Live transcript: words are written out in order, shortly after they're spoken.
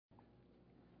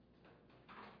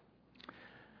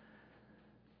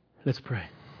Let's pray.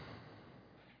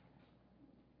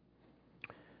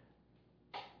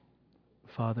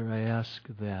 Father, I ask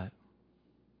that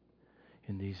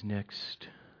in these next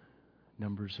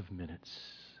numbers of minutes,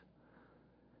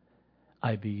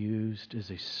 I be used as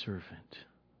a servant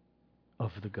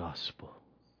of the gospel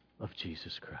of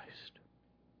Jesus Christ.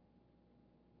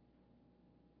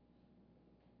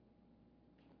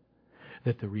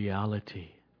 That the reality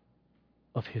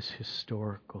of His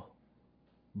historical,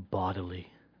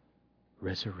 bodily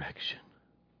resurrection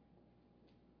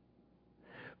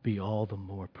be all the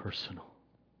more personal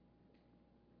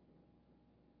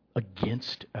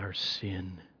against our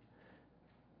sin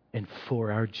and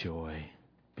for our joy,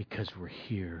 because we're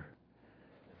here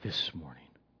this morning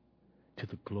to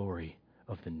the glory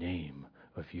of the name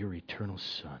of your eternal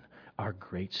Son, our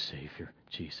great Savior,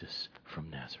 Jesus from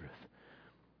Nazareth.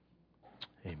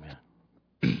 Amen.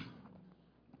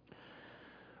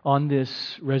 On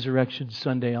this Resurrection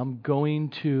Sunday, I'm going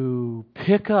to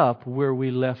pick up where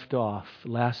we left off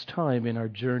last time in our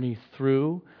journey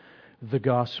through the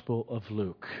Gospel of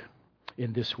Luke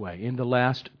in this way. In the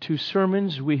last two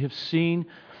sermons, we have seen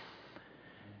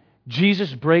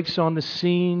Jesus breaks on the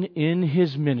scene in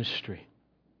His ministry.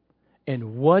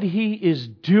 And what He is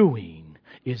doing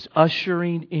is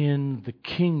ushering in the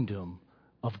kingdom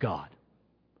of God.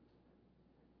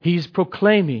 He's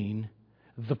proclaiming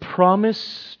the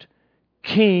promised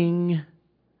King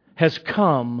has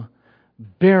come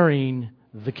bearing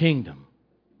the kingdom.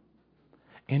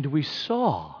 And we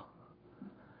saw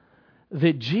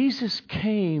that Jesus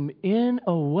came in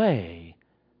a way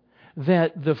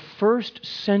that the first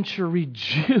century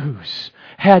Jews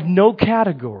had no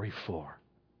category for.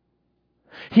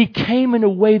 He came in a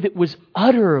way that was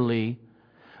utterly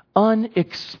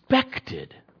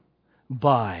unexpected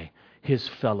by His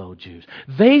fellow Jews.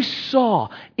 They saw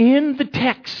in the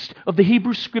text of the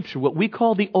Hebrew Scripture, what we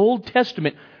call the Old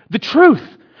Testament, the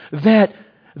truth that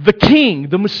the King,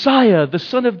 the Messiah, the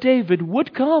Son of David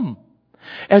would come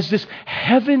as this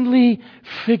heavenly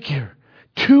figure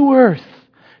to earth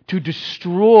to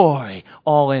destroy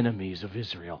all enemies of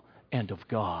Israel and of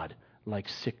God, like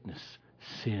sickness,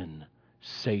 sin,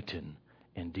 Satan,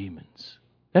 and demons.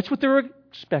 That's what they're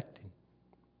expecting.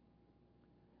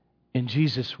 And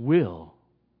Jesus will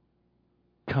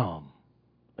come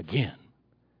again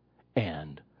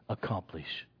and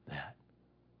accomplish that.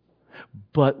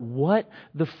 But what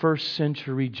the first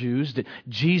century Jews that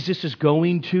Jesus is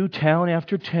going to town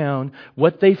after town,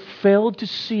 what they failed to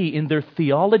see in their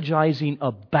theologizing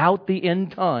about the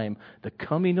end time, the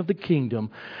coming of the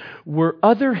kingdom, were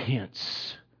other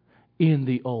hints in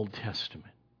the Old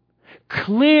Testament.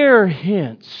 Clear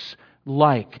hints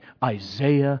like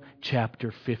Isaiah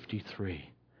chapter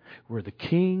 53, where the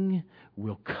King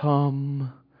will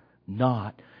come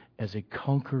not as a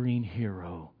conquering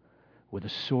hero with a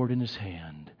sword in his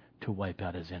hand to wipe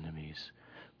out his enemies,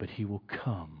 but He will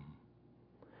come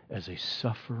as a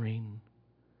suffering,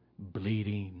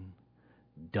 bleeding,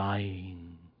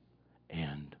 dying,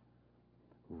 and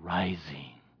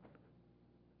rising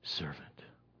servant.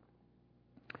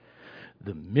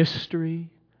 The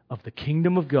mystery of the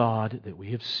kingdom of God that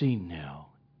we have seen now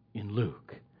in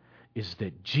Luke is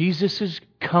that Jesus'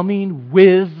 coming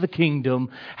with the kingdom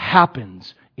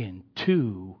happens in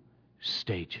two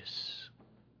stages.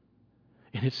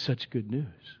 And it's such good news,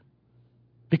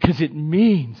 because it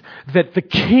means that the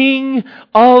King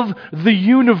of the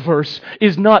universe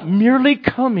is not merely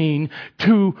coming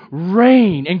to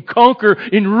reign and conquer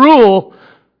and rule.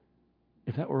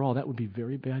 If that were all, that would be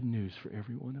very bad news for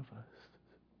every one of us.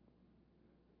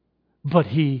 But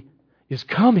He is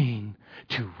coming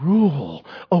to rule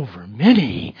over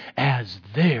many as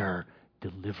their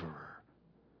deliverer,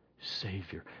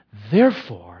 Savior.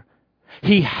 Therefore,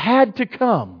 He had to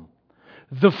come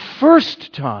the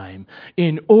first time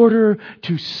in order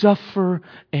to suffer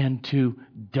and to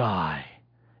die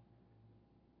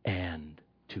and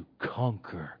to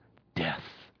conquer death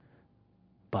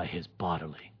by His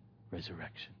bodily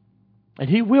resurrection. And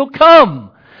He will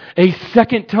come a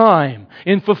second time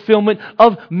in fulfillment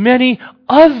of many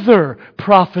other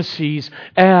prophecies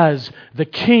as the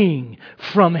King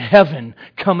from heaven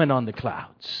coming on the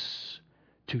clouds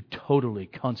to totally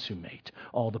consummate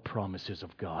all the promises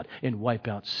of God and wipe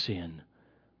out sin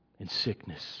and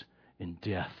sickness and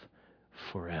death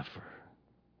forever.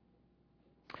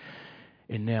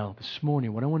 And now, this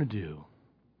morning, what I want to do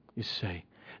is say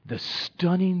the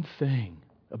stunning thing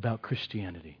about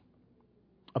Christianity,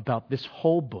 about this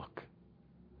whole book,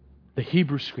 the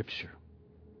Hebrew Scripture,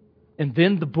 and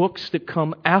then the books that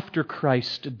come after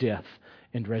Christ's death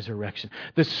and resurrection.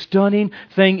 The stunning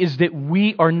thing is that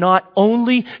we are not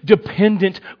only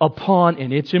dependent upon,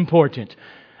 and it's important,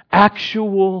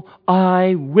 actual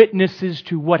eyewitnesses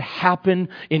to what happened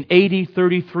in AD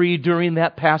 33 during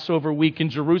that Passover week in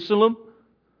Jerusalem,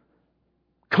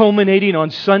 culminating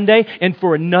on Sunday, and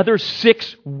for another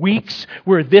 6 weeks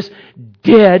where this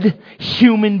dead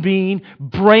human being,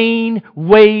 brain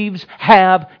waves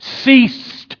have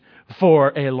ceased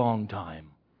for a long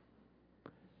time,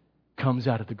 comes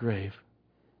out of the grave.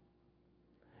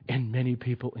 And many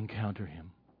people encounter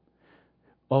Him.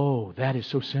 Oh, that is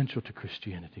so central to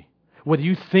Christianity. Whether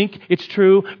you think it's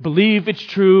true, believe it's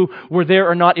true, were there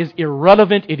or not is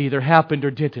irrelevant. It either happened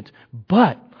or didn't.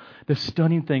 But the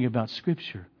stunning thing about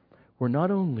Scripture, we're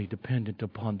not only dependent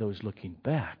upon those looking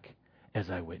back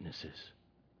as eyewitnesses.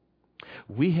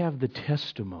 We have the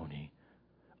testimony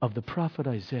of the prophet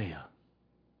Isaiah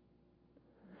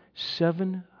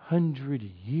 700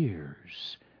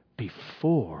 years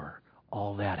before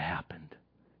all that happened,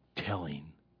 telling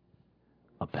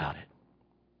about it.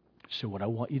 So what I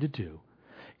want you to do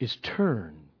is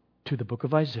turn to the book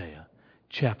of Isaiah,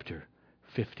 chapter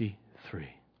 53.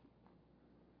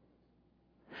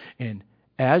 And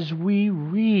as we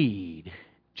read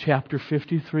chapter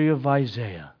 53 of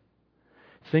Isaiah,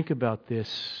 think about this,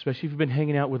 especially if you've been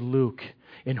hanging out with Luke,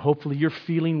 and hopefully you're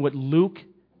feeling what Luke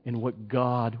and what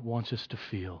God wants us to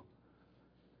feel.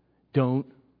 Don't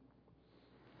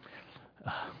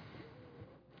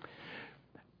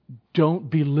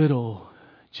belittle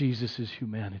Jesus'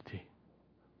 humanity.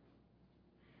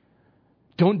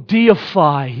 Don't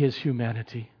deify His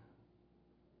humanity.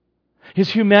 His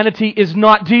humanity is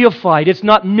not deified. It's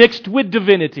not mixed with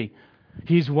divinity.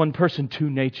 He's one person, two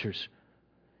natures.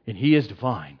 And He is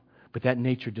divine. But that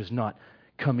nature does not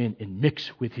come in and mix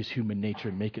with His human nature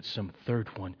and make it some third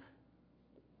one.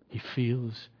 He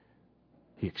feels,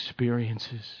 He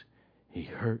experiences, He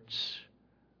hurts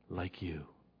like you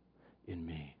and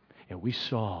me. And we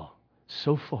saw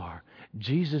so far,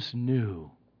 Jesus knew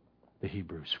the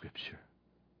Hebrew Scripture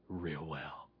real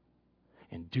well.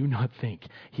 And do not think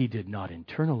He did not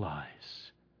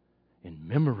internalize and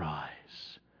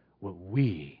memorize what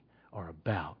we are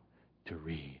about to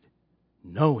read,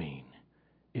 knowing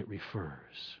it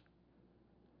refers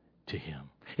to Him.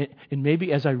 And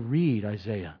maybe as I read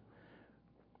Isaiah,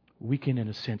 we can, in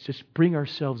a sense, just bring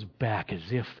ourselves back as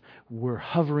if we're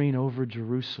hovering over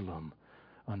Jerusalem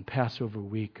on Passover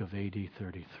week of AD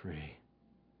 33,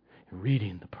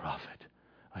 reading the prophet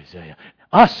Isaiah.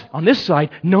 Us, on this side,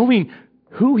 knowing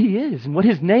who He is and what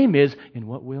His name is and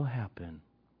what will happen.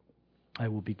 I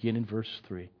will begin in verse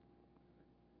 3.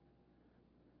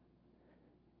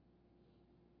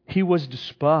 He was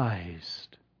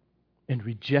despised and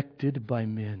rejected by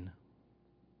men,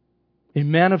 a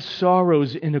man of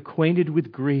sorrows and acquainted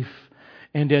with grief,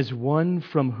 and as one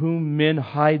from whom men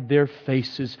hide their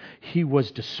faces, He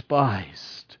was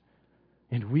despised,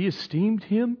 and we esteemed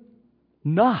Him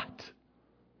not.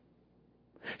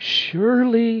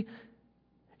 Surely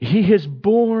He has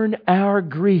borne our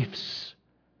griefs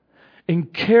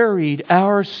and carried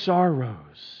our sorrows.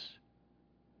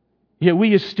 Yet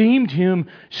we esteemed Him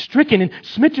stricken and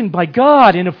smitten by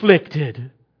God and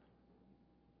afflicted.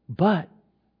 But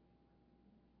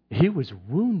He was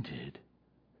wounded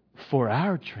for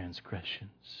our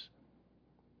transgressions.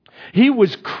 He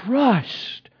was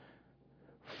crushed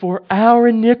for our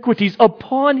iniquities.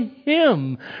 Upon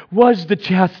Him was the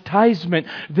chastisement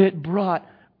that brought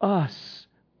us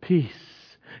peace.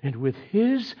 And with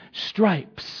His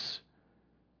stripes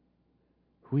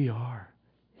we are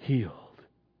healed.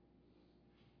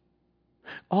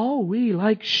 All we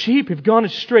like sheep have gone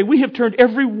astray. We have turned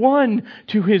every one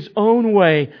to his own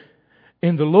way.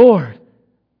 And the Lord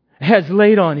has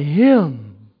laid on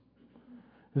Him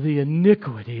the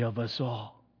iniquity of us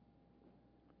all.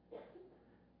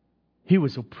 He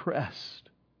was oppressed.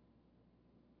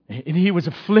 And He was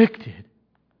afflicted.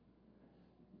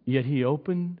 Yet He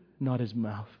opened not His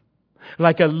mouth.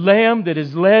 Like a lamb that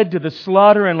is led to the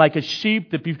slaughter, and like a sheep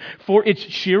that before its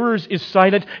shearers is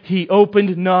silent, He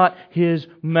opened not His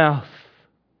mouth.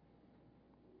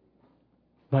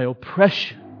 By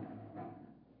oppression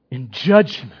and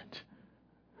judgment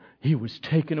He was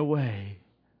taken away.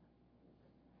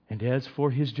 And as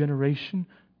for His generation,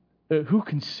 who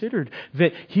considered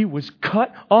that He was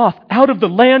cut off out of the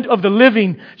land of the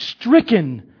living,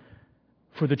 stricken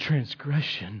for the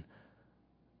transgression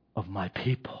of my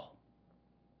people?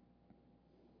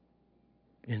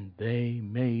 And they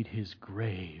made His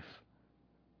grave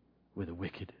with a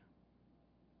wicked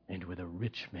and with a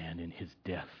rich man in his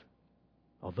death,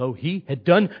 although He had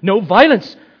done no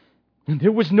violence, and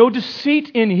there was no deceit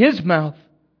in His mouth.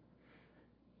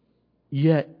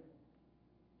 Yet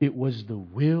it was the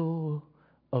will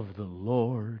of the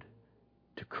Lord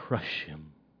to crush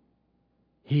him.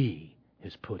 He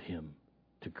has put him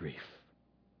to grief.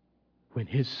 When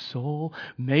his soul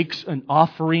makes an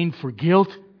offering for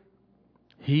guilt,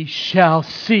 he shall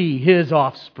see his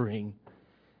offspring.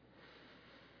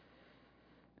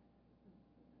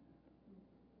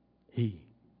 He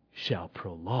shall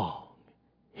prolong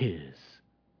his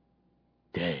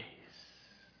days.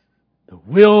 The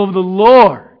will of the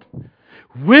Lord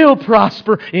will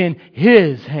prosper in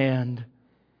his hand.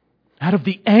 Out of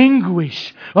the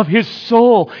anguish of his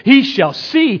soul, he shall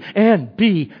see and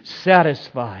be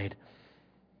satisfied.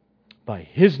 By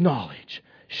his knowledge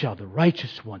shall the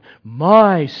righteous one,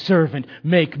 my servant,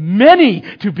 make many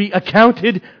to be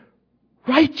accounted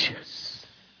righteous,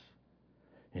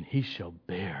 and he shall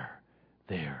bear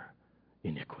their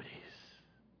iniquities.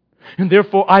 And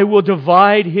therefore I will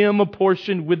divide him a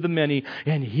portion with the many,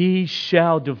 and he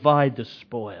shall divide the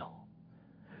spoil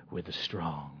with the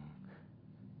strong,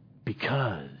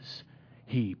 because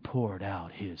he poured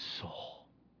out his soul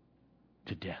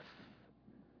to death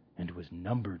and was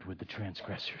numbered with the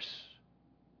transgressors.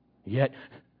 Yet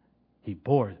he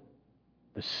bore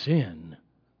the sin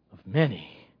of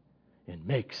many and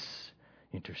makes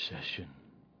intercession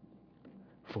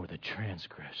for the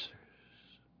transgressors.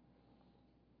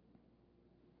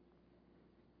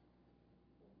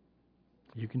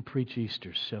 You can preach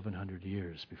Easter 700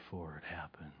 years before it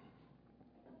happened.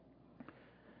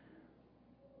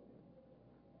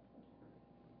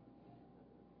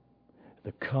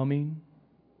 The coming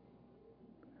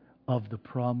of the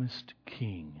promised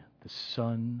King, the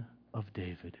Son of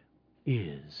David,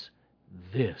 is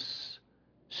this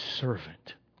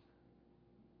servant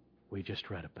we just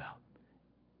read about.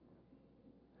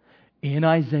 In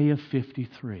Isaiah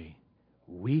 53,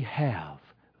 we have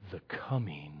the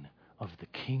coming of the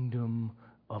kingdom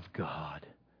of God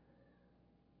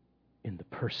in the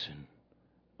person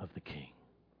of the King.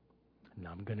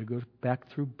 Now I'm going to go back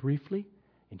through briefly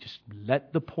and just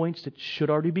let the points that should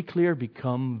already be clear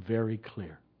become very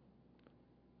clear.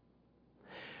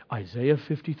 Isaiah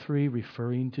 53,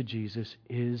 referring to Jesus,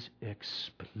 is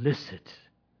explicit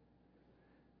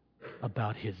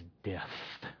about his death.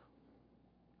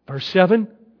 Verse 7,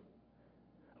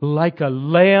 like a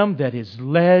lamb that is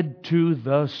led to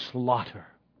the slaughter.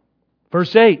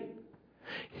 Verse 8,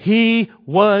 he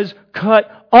was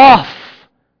cut off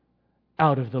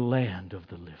out of the land of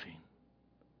the living.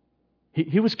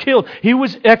 He was killed. He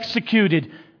was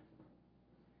executed.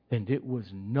 And it was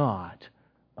not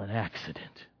an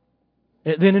accident.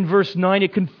 Then in verse 9,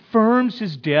 it confirms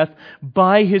his death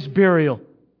by his burial.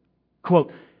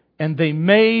 Quote, and they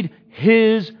made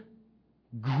his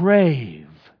grave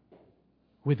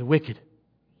with the wicked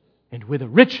and with a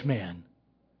rich man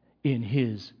in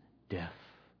his death.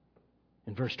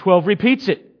 And verse 12 repeats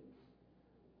it.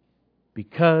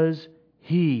 Because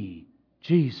he,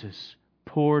 Jesus,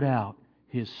 poured out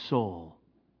his soul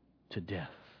to death.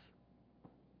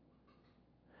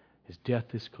 His death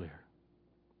is clear.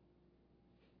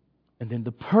 And then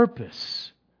the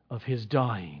purpose of his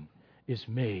dying is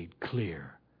made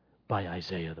clear by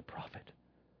Isaiah the prophet.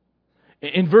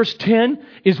 In verse 10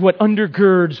 is what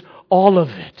undergirds all of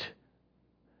it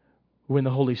when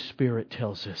the Holy Spirit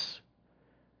tells us,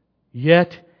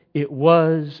 yet it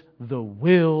was the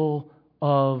will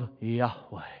of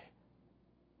Yahweh,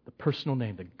 the personal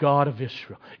name, the God of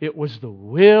Israel. It was the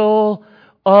will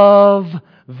of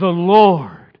the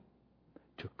Lord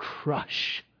to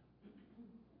crush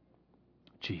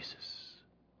Jesus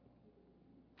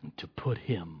and to put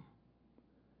him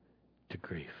to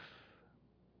grief.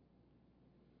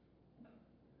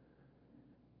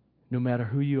 No matter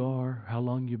who you are, how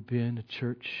long you've been a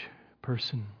church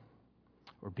person,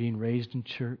 or being raised in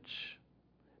church,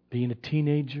 being a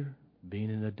teenager,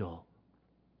 being an adult,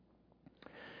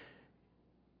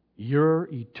 your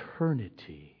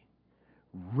eternity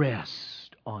rests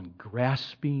on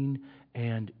grasping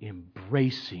and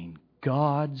embracing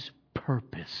God's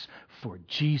purpose for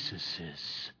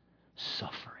Jesus'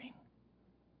 suffering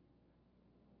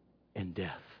and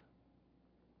death.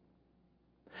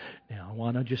 Now, I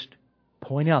want to just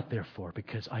point out, therefore,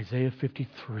 because Isaiah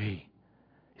 53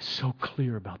 is so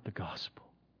clear about the gospel.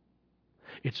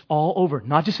 It's all over.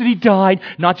 Not just that he died,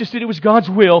 not just that it was God's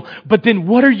will, but then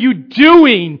what are you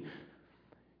doing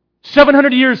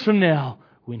 700 years from now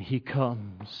when he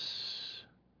comes?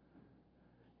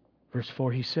 Verse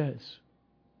 4, he says,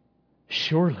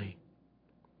 surely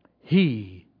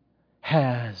he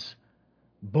has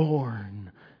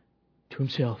borne to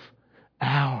himself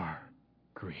our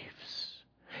griefs.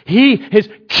 He has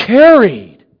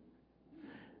carried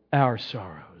our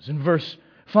sorrows. In verse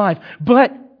 5,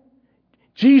 but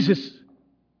Jesus,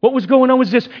 what was going on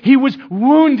was this: He was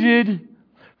wounded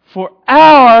for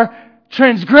our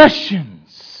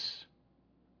transgressions.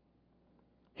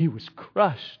 He was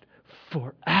crushed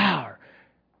for our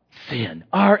sin,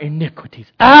 our iniquities,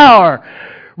 our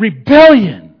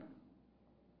rebellion.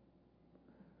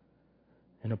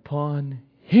 And upon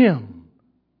Him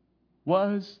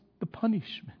was the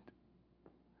punishment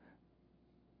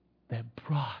that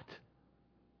brought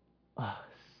us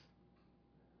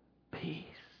peace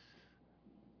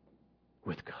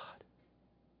with God.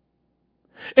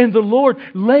 And the Lord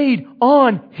laid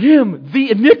on Him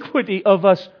the iniquity of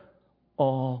us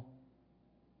all.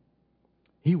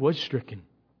 He was stricken.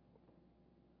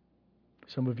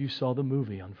 Some of you saw the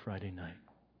movie on Friday night.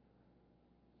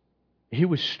 He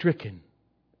was stricken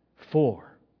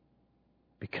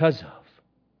because of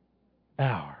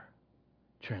our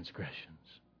transgressions.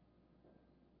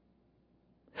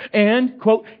 And,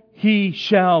 quote, He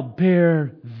shall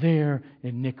bear their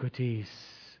iniquities.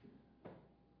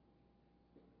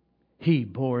 He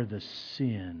bore the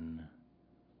sin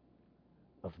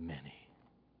of many.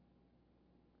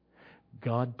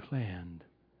 God planned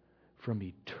from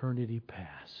eternity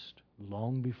past,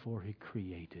 long before He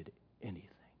created anything.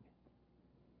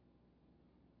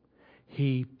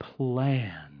 He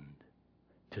planned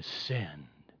to send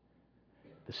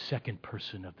the second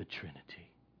person of the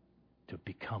Trinity to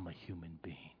become a human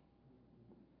being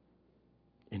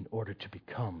in order to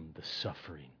become the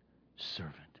suffering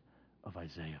servant of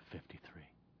Isaiah 53.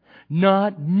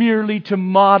 Not merely to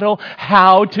model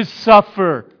how to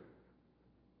suffer,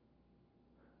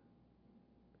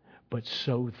 but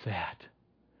so that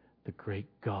the great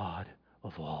God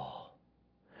of all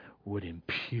would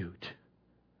impute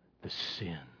the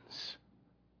sins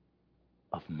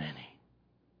of many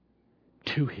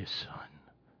to His Son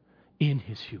in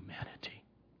His humanity,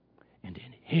 and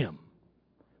in Him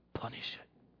punish it.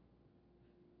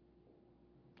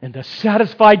 And thus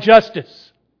satisfy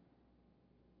justice.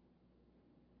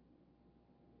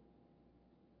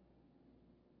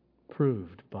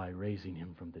 Proved by raising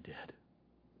Him from the dead.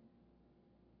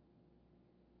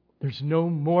 There's no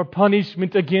more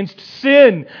punishment against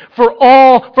sin for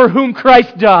all for whom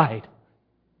Christ died.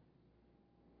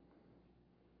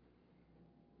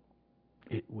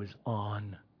 It was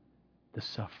on the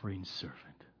suffering servant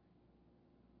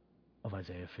of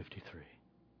Isaiah 53.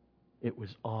 It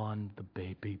was on the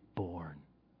baby born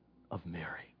of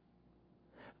Mary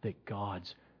that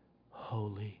God's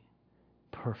holy,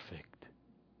 perfect,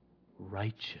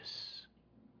 righteous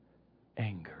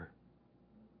anger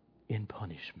in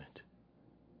punishment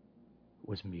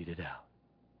was meted out.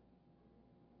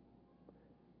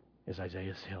 As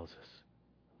Isaiah tells us,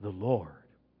 the Lord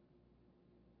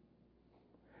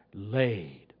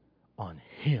laid on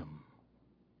Him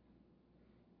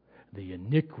the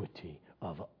iniquity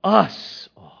of us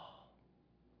all.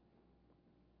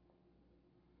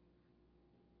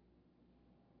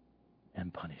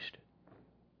 And punished it.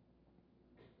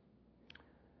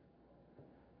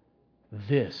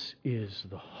 This is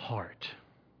the heart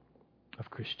of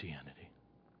Christianity.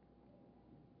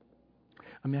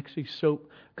 I'm actually a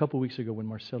couple weeks ago when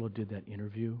Marcelo did that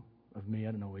interview of me,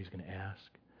 I don't know what he's going to ask.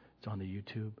 It's on the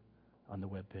YouTube, on the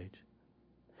webpage.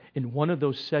 In one of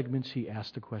those segments, he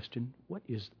asked the question, what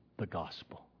is the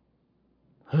gospel?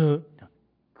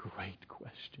 Great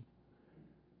question.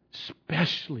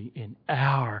 Especially in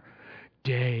our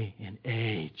day and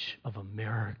age of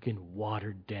American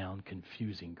watered-down,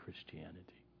 confusing Christianity.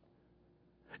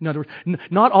 In other words,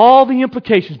 not all the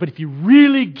implications, but if you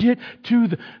really get to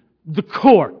the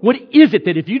core, what is it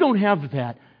that if you don't have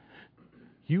that,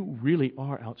 you really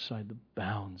are outside the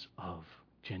bounds of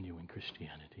genuine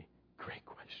Christianity? Great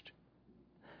question.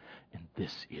 And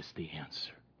this is the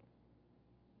answer.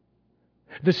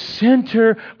 The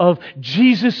center of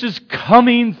Jesus'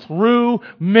 coming through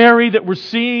Mary that we're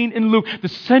seeing in Luke, the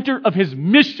center of His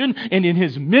mission and in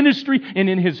His ministry and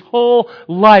in His whole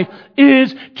life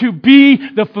is to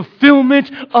be the fulfillment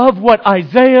of what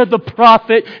Isaiah the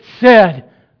prophet said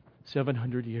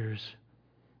 700 years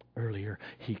earlier.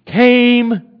 He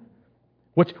came.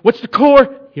 What's the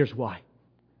core? Here's why.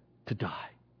 To die.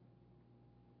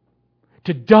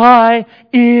 To die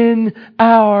in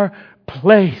our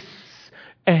place.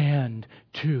 And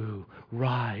to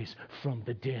rise from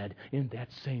the dead in that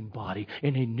same body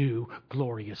in a new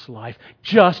glorious life,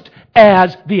 just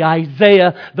as the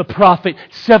Isaiah the prophet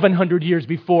 700 years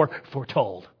before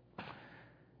foretold.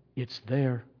 It's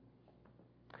there.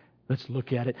 Let's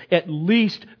look at it. At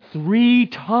least 3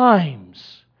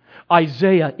 times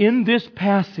Isaiah in this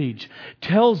passage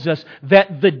tells us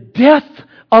that the death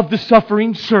of the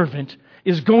suffering servant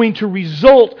is going to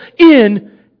result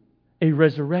in a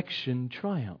resurrection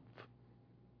triumph.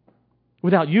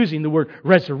 Without using the word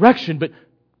resurrection, but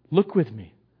look with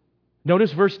me.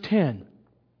 Notice verse 10.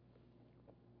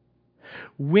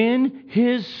 When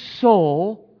his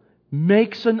soul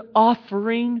makes an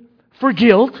offering for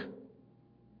guilt,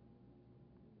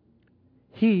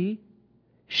 he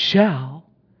shall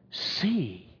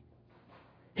see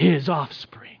his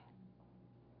offspring.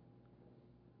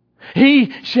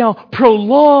 He shall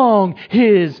prolong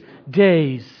his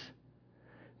days.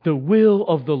 The will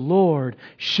of the Lord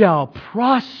shall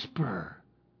prosper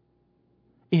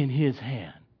in his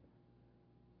hand.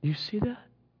 You see that?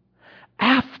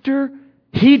 After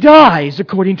he dies,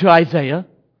 according to Isaiah,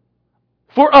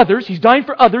 for others, he's dying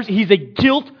for others, he's a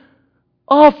guilt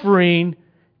offering,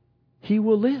 he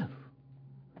will live.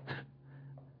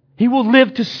 He will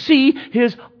live to see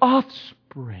his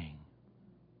offspring.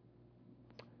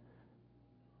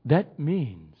 That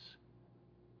means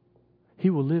he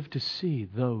will live to see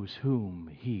those whom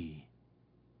he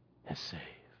has saved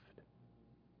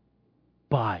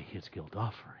by his guilt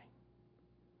offering.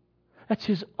 That's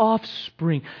his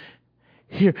offspring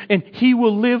here. And he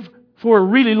will live for a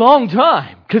really long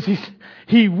time because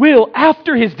he will,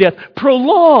 after his death,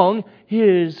 prolong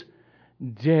his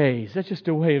days. That's just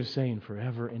a way of saying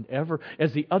forever and ever,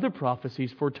 as the other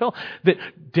prophecies foretell, that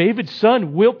David's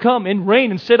son will come and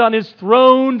reign and sit on his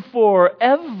throne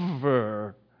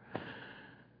forever.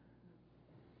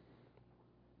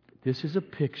 This is a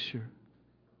picture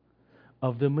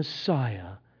of the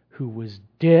Messiah who was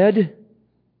dead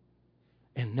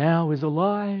and now is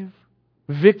alive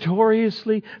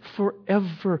victoriously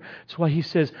forever. That's why he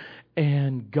says,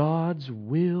 and God's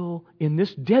will in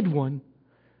this dead one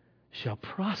shall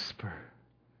prosper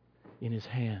in his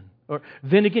hand. Or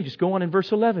then again, just go on in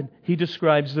verse 11. He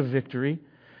describes the victory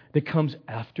that comes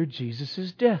after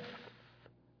Jesus' death.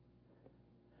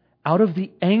 Out of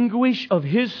the anguish of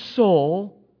his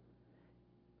soul,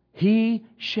 he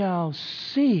shall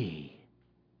see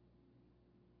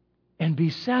and be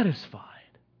satisfied.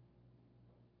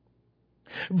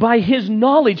 By his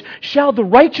knowledge shall the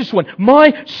righteous one,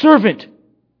 my servant,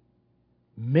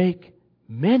 make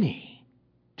many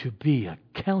to be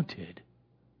accounted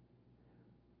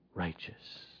righteous.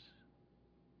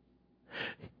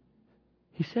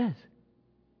 He says,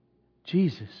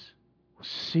 Jesus will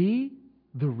see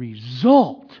the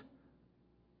result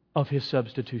of his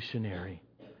substitutionary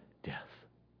death.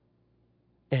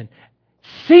 And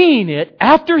seeing it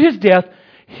after his death,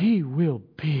 he will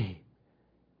be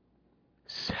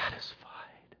satisfied.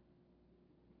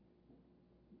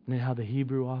 And how the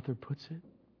Hebrew author puts it?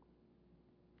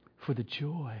 For the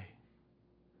joy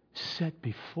set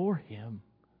before him,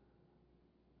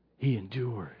 he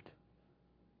endured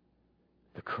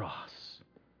the cross,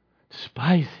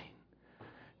 despising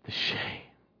the shame.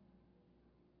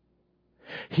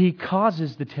 He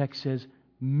causes, the text says,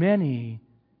 many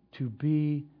to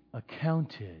be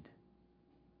accounted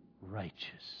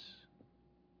righteous.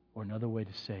 Or another way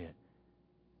to say it,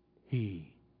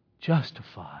 He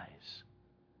justifies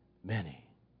many,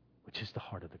 which is the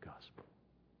heart of the gospel.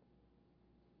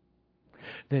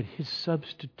 That His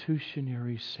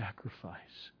substitutionary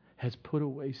sacrifice has put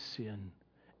away sin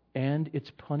and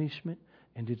its punishment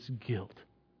and its guilt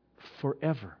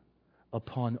forever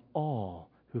upon all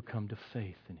who come to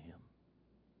faith in Him.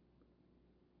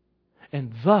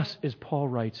 And thus, as Paul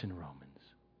writes in Romans,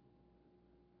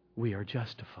 we are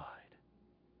justified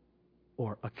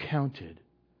or accounted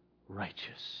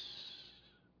righteous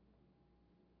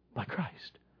by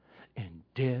Christ. And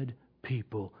dead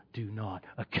people do not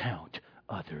account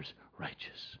others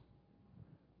righteous.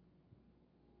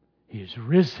 He is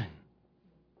risen.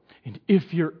 And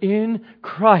if you're in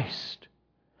Christ,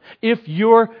 if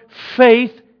your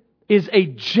faith is a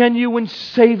genuine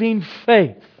saving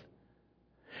faith,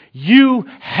 you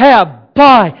have,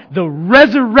 by the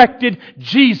resurrected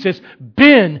Jesus,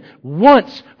 been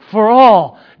once for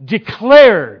all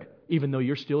declared, even though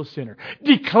you're still a sinner,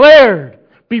 declared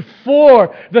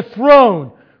before the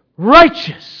throne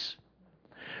righteous.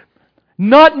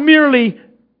 Not merely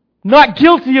not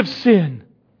guilty of sin,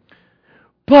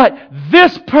 but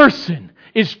this person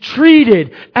is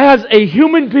treated as a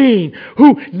human being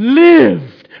who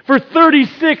lived for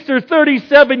 36 or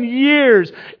 37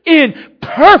 years in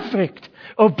perfect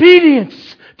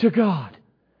obedience to God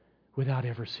without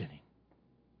ever sinning.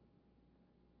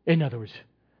 In other words,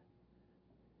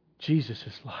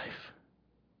 Jesus' life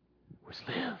was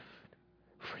lived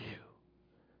for you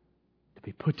to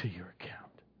be put to your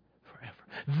account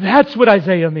forever. That's what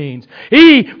Isaiah means.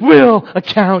 He will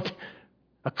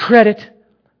accredit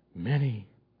many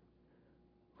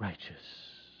righteous.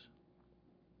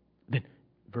 Then,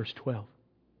 verse 12.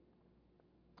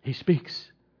 He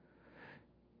speaks.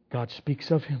 God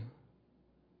speaks of Him.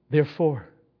 Therefore,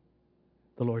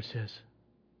 the Lord says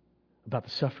about the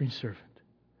suffering servant,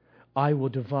 I will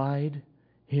divide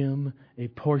him a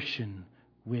portion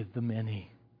with the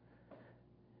many,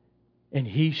 and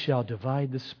he shall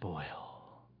divide the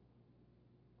spoil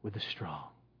with the strong.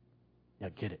 Now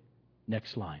get it.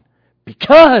 Next line.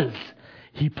 Because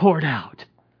he poured out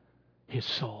his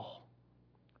soul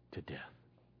to death.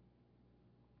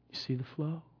 You see the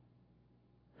flow?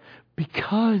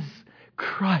 Because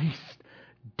Christ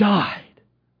died.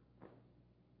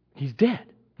 He's dead.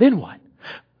 Then what?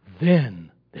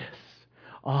 Then this.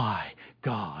 I,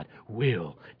 God,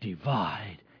 will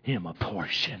divide him a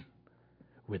portion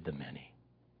with the many.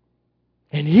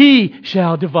 And he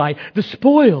shall divide the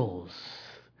spoils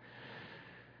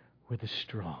with the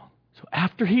strong. So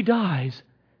after he dies,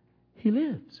 he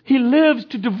lives. He lives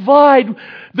to divide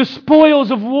the spoils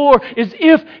of war as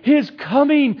if His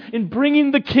coming and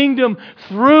bringing the kingdom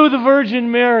through the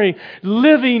Virgin Mary,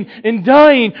 living and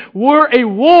dying, were a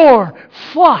war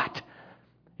fought.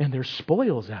 And there's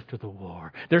spoils after the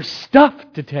war. There's stuff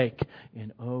to take.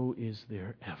 And oh, is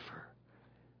there ever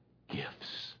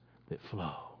gifts that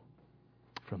flow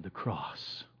from the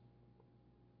cross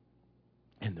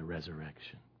and the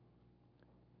resurrection.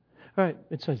 All right,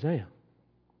 it's Isaiah.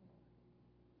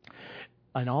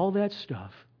 And all that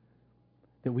stuff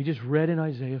that we just read in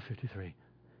Isaiah 53,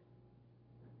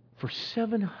 for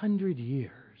 700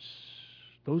 years,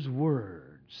 those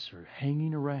words are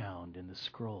hanging around in the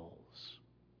scrolls.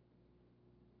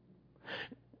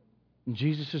 And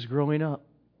Jesus is growing up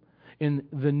in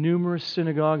the numerous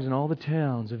synagogues in all the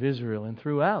towns of Israel and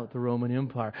throughout the Roman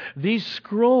Empire. These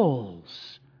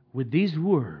scrolls with these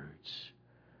words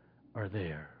are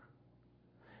there.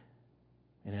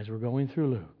 And as we're going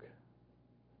through Luke,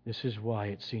 this is why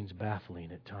it seems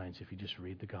baffling at times if you just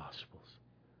read the Gospels.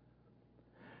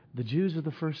 The Jews of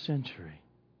the first century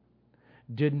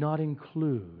did not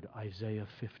include Isaiah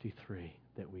 53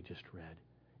 that we just read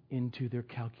into their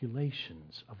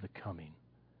calculations of the coming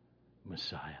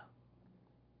Messiah.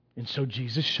 And so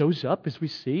Jesus shows up, as we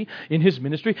see, in His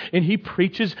ministry, and He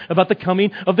preaches about the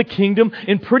coming of the kingdom.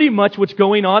 And pretty much what's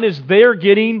going on is they're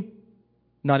getting,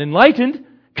 not enlightened,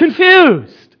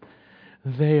 confused.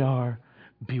 They are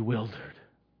bewildered.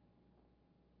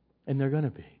 And they're going to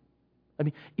be. I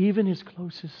mean, even His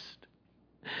closest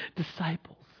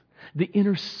disciples, the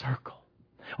inner circle.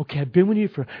 Okay, I've been with you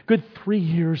for a good 3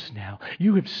 years now.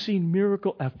 You have seen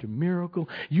miracle after miracle.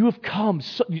 You have come.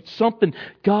 Something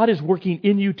God is working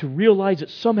in you to realize that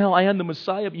somehow I am the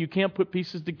Messiah, but you can't put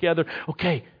pieces together.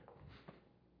 Okay,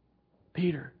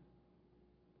 Peter,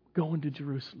 going to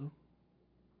Jerusalem,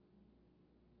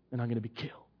 and I'm going to be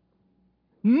killed.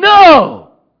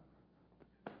 No!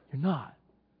 You're not.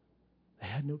 They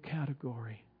had no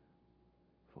category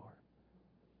for it.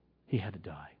 He had to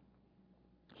die.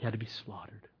 He had to be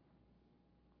slaughtered.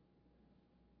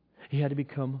 He had to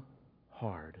become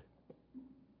hard.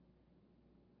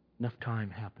 Enough time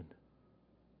happened.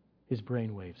 His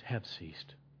brain waves have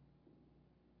ceased.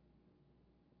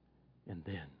 And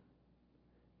then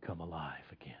come alive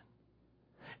again.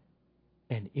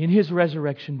 And in His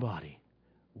resurrection body,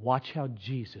 watch how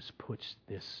Jesus puts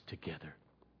this together.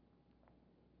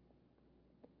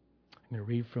 I'm going to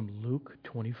read from Luke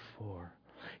 24.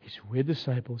 He's with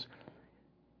disciples.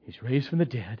 He's raised from the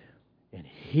dead, and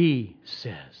He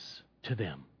says to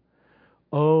them,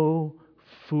 O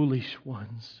foolish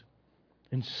ones,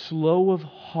 and slow of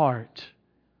heart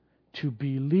to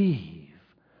believe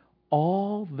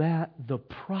all that the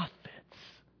prophets,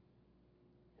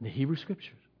 in the Hebrew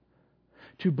Scriptures,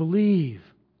 to believe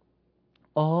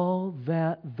all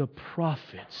that the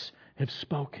prophets have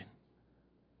spoken.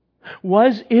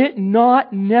 Was it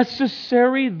not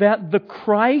necessary that the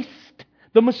Christ,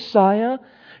 the Messiah,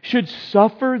 should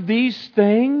suffer these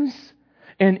things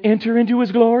and enter into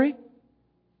His glory?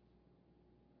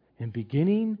 And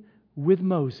beginning with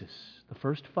Moses, the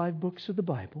first 5 books of the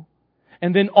Bible,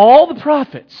 and then all the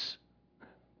prophets,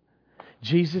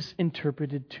 Jesus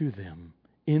interpreted to them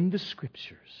in the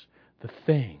Scriptures the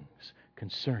things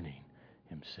concerning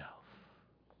Himself.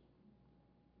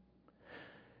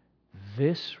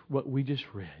 This, what we just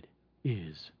read,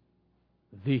 is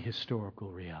the historical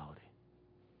reality.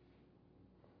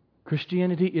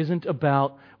 Christianity isn't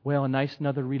about, well, a nice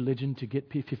another religion to get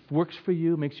people. If it works for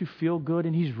you, makes you feel good,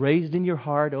 and He's raised in your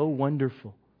heart, oh,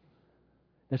 wonderful.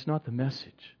 That's not the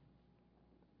message.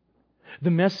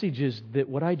 The message is that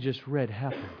what I just read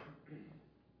happened.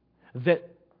 That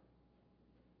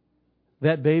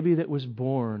baby that was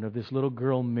born of this little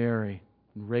girl Mary,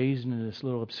 raised in this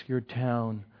little obscure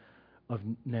town of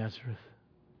Nazareth,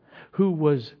 who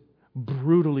was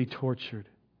brutally tortured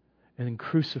and then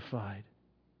crucified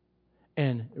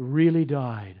and really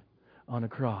died on a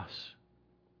cross,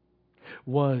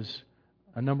 was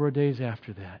a number of days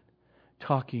after that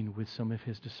talking with some of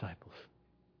His disciples.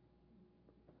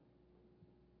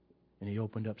 And He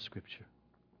opened up Scripture.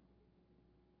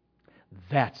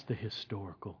 That's the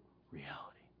historical reality.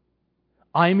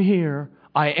 I'm here.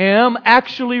 I am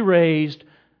actually raised.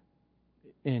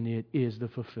 And it is the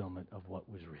fulfillment of what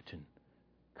was written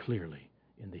clearly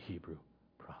in the Hebrew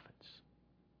prophets.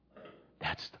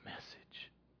 That's the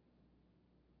message.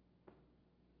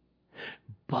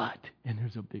 But, and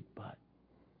there's a big but,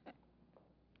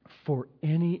 for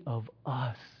any of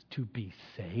us to be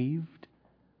saved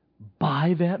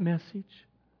by that message,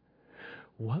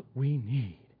 what we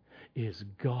need is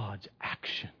God's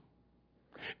action.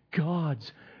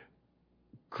 God's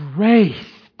grace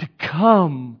to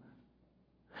come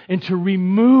and to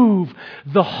remove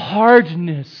the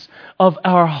hardness of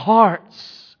our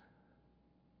hearts.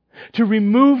 To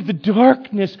remove the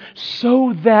darkness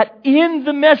so that in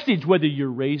the message, whether you're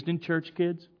raised in church,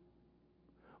 kids,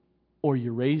 or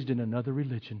you're raised in another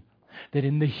religion, that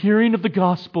in the hearing of the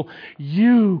gospel,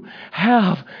 you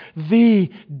have the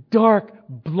dark,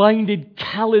 blinded,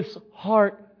 callous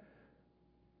heart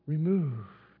removed.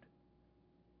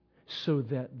 So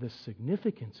that the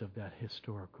significance of that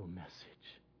historical message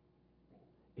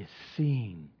is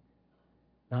seen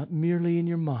not merely in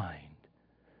your mind,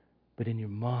 but in your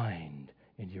mind,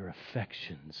 in your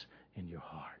affections, in your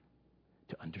heart.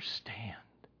 To understand.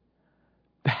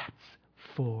 That's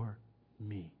for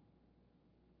me.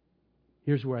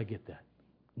 Here's where I get that.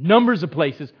 Numbers of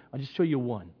places. I'll just show you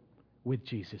one with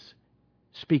Jesus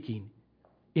speaking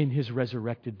in His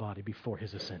resurrected body before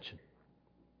His ascension.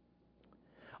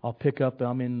 I'll pick up,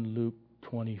 I'm in Luke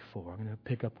 24. I'm going to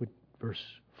pick up with verse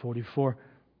 44.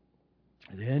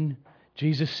 Then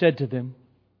Jesus said to them,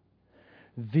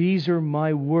 "These are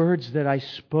my words that I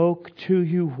spoke to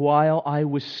you while I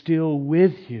was still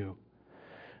with you,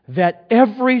 that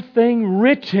everything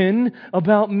written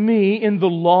about me in the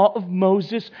law of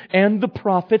Moses and the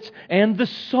prophets and the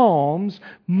Psalms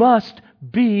must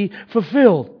be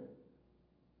fulfilled."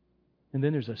 And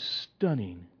then there's a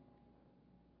stunning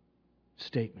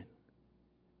statement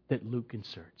that Luke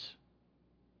inserts.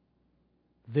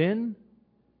 Then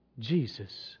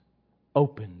Jesus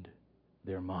opened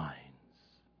their minds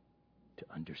to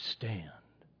understand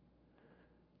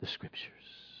the Scriptures.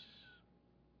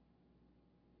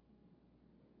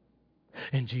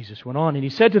 And Jesus went on and He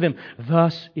said to them,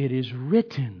 "Thus it is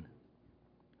written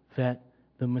that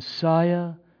the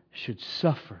Messiah should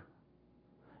suffer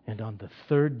and on the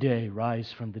third day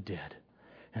rise from the dead,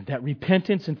 and that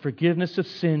repentance and forgiveness of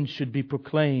sins should be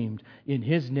proclaimed in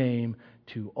His name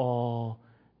to all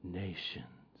nations."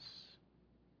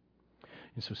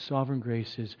 And so Sovereign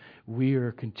Grace is, we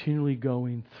are continually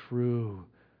going through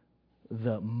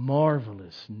the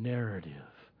marvelous narrative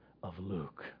of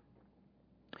Luke.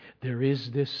 There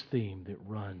is this theme that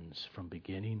runs from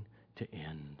beginning to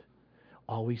end.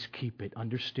 Always keep it.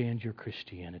 Understand your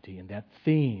Christianity. And that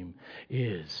theme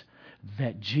is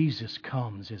that Jesus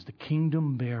comes as the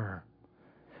kingdom bearer.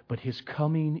 But His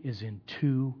coming is in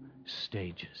two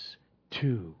stages.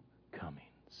 Two comings.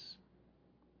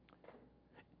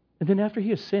 And then after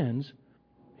He ascends,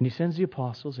 and He sends the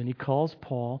apostles, and He calls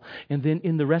Paul, and then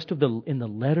in the rest of the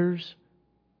letters,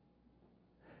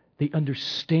 the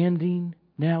understanding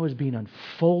now is being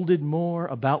unfolded more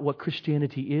about what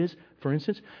Christianity is, for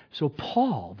instance. So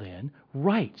Paul then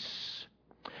writes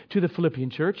to the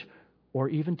Philippian church, or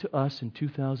even to us in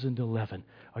 2011,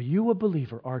 are you a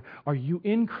believer? Are you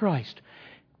in Christ?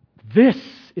 This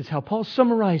is how Paul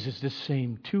summarizes this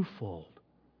same twofold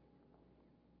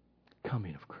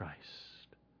coming of Christ.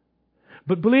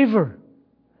 But believer,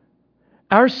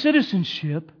 our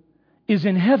citizenship is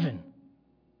in heaven.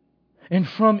 And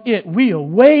from it we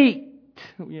await.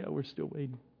 Yeah, we're still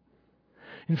waiting.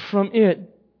 And from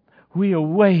it we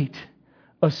await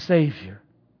a Savior,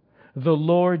 the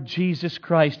Lord Jesus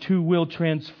Christ, who will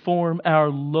transform our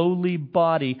lowly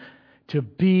body to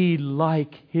be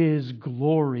like His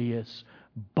glorious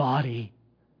body.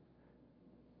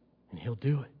 And He'll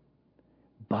do it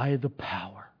by the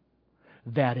power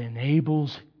that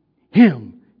enables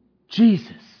Him,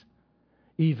 Jesus,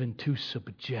 even to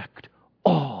subject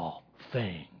all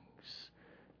things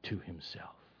to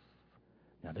Himself.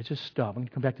 Now let's just stop. I'm going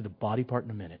to come back to the body part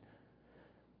in a minute.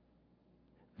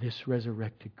 this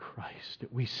resurrected Christ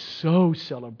that we so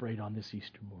celebrate on this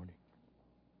Easter morning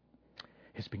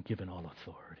has been given all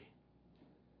authority.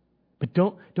 But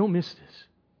don't miss this.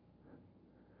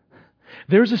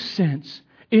 There's a sense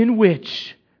in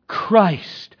which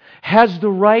Christ has the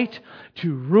right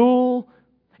to rule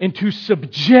and to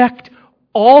subject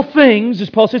all things, as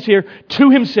Paul says here, to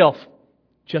Himself,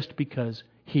 just because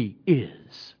He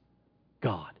is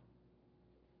God.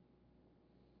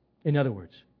 In other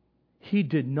words, He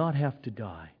did not have to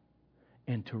die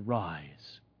and to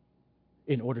rise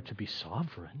in order to be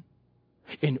sovereign,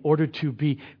 in order to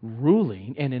be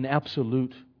ruling and in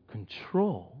absolute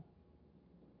control,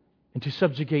 and to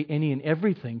subjugate any and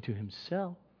everything to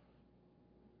Himself.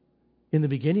 In the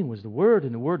beginning was the Word,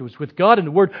 and the Word was with God, and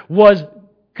the Word was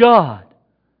God.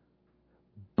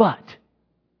 But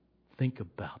think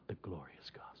about the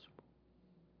glorious gospel.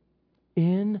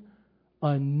 In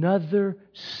another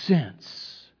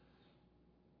sense,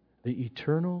 the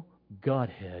eternal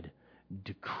Godhead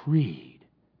decreed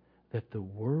that the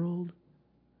world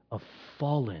of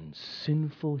fallen,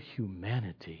 sinful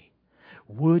humanity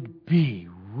would be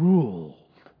ruled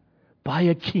by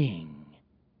a king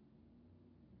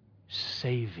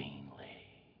savingly.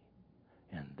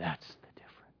 And that's the difference.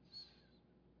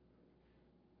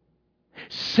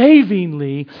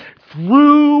 Savingly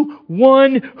through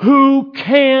one who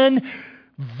can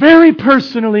very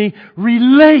personally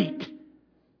relate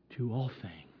to all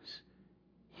things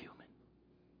human.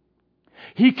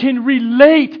 He can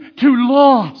relate to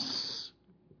loss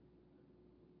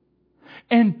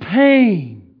and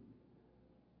pain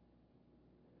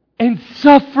and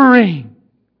suffering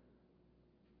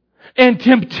and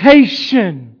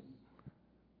temptation.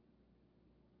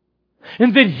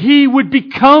 And that He would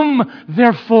become,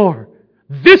 therefore,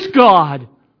 this God,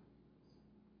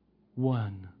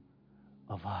 one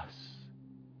of us.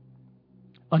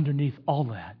 Underneath all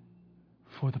that,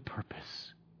 for the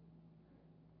purpose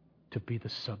to be the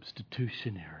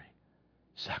substitutionary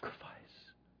sacrifice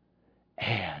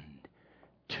and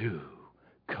to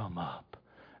come up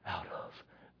out of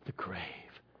the grave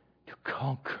to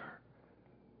conquer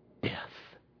death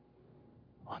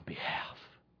on behalf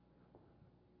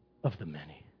of the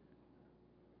many.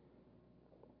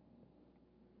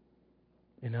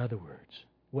 In other words,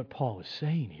 what Paul is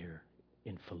saying here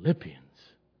in Philippians,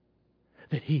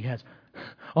 that He has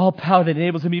all power that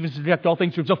enables Him even to subject all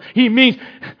things to Himself. He means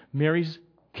Mary's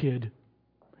kid,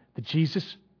 the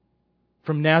Jesus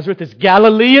from Nazareth, this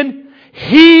Galilean,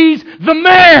 He's the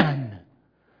man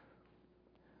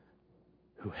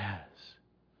who has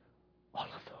all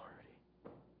authority.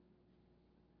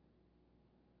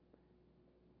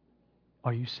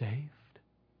 Are you saved?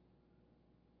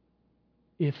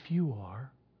 If you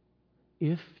are,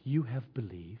 if you have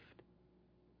believed,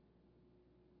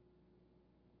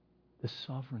 the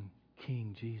sovereign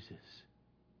King Jesus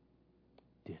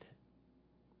did it.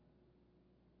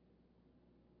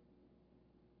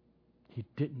 He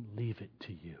didn't leave it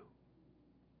to you.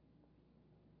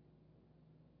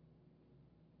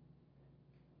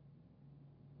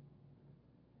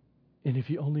 And if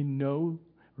you only know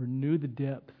or knew the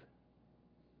depth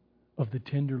of the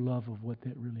tender love of what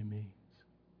that really means.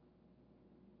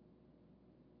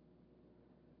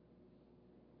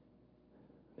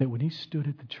 That when He stood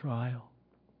at the trial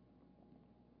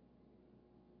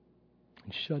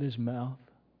and shut His mouth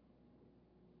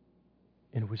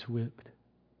and was whipped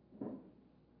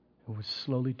and was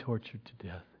slowly tortured to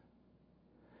death,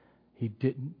 He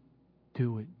didn't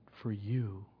do it for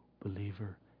you,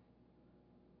 believer,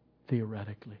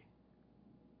 theoretically.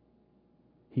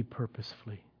 He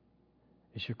purposefully,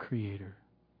 as your Creator,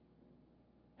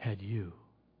 had you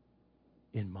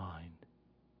in mind.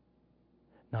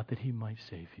 Not that He might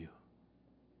save you.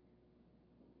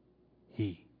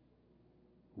 He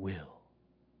will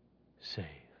save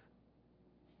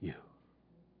you.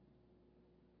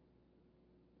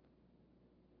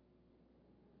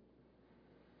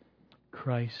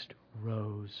 Christ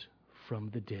rose from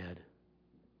the dead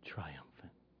triumphant.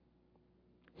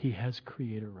 He has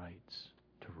creator rights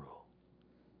to rule.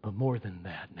 But more than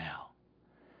that now,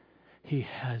 He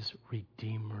has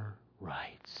redeemer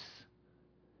rights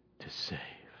to save.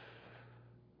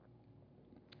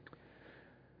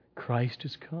 Christ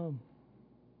has come.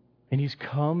 And He's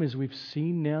come, as we've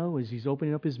seen now, as He's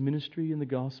opening up His ministry in the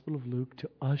Gospel of Luke, to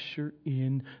usher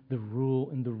in the rule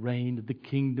and the reign of the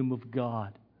kingdom of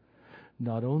God.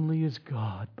 Not only as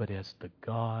God, but as the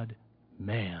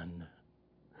God-man,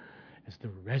 as the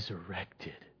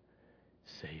resurrected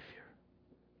Savior.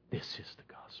 This is the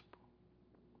gospel.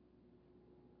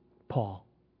 Paul.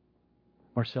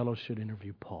 Marcelo should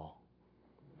interview Paul.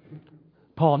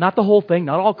 Paul, not the whole thing,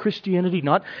 not all Christianity,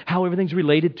 not how everything's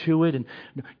related to it. And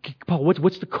Paul,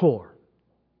 what's the core?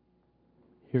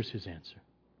 Here's his answer.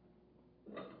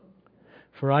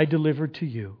 For I delivered to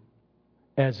you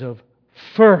as of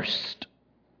first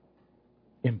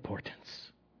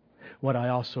importance what I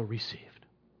also received.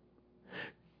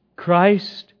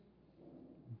 Christ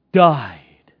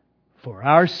died for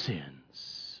our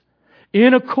sins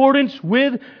in accordance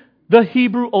with the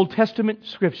Hebrew Old Testament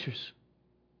Scriptures.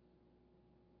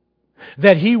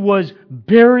 That He was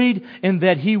buried and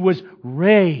that He was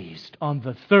raised on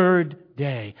the third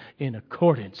day in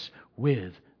accordance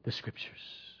with the Scriptures.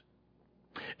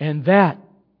 And that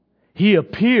He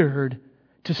appeared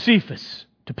to Cephas,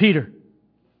 to Peter,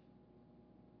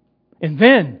 and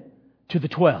then to the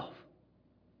 12.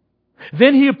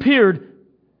 Then He appeared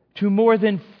to more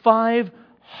than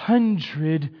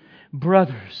 500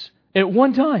 brothers at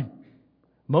one time,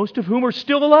 most of whom are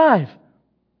still alive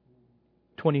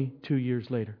 22 years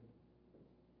later,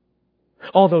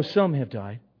 although some have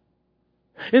died.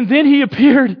 And then He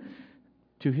appeared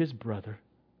to His brother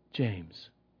James,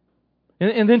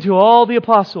 and then to all the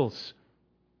apostles.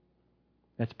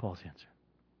 That's Paul's answer.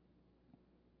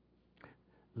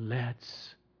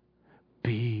 Let's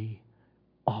be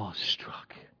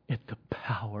awestruck at the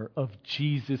power of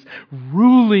Jesus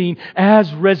ruling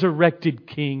as resurrected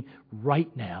King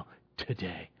right now,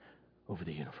 today, over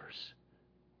the universe,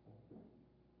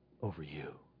 over you.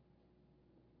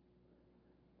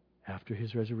 After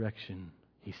His resurrection,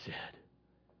 He said,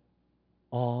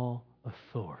 all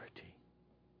authority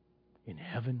in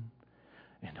heaven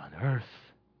and on earth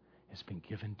has been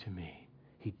given to me.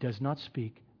 He does not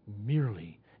speak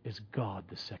merely as God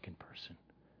the second person.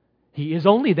 He is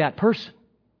only that person.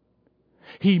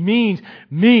 He means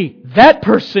me, that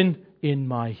person, in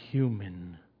my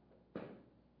human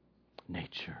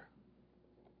nature.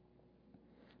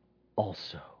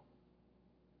 Also,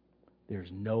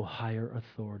 there's no higher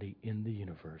authority in the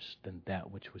universe than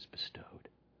that which was bestowed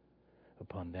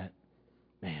upon that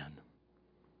man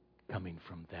coming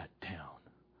from that town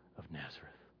of Nazareth.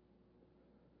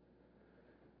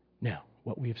 Now,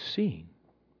 what we have seen,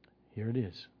 here it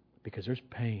is, because there's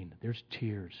pain, there's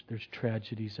tears, there's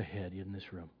tragedies ahead in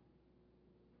this room.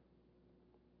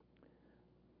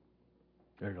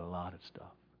 There's a lot of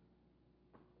stuff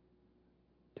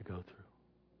to go through.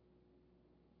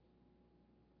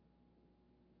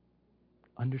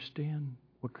 Understand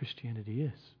what Christianity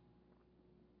is.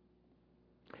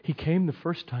 He came the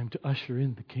first time to usher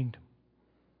in the kingdom.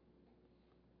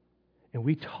 And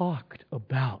we talked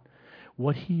about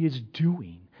what He is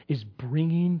doing is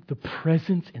bringing the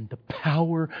presence and the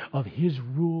power of His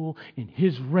rule and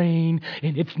His reign.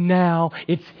 And it's now,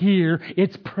 it's here,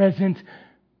 it's present,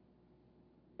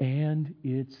 and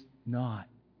it's not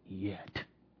yet.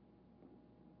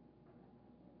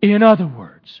 In other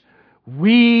words,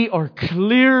 we are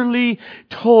clearly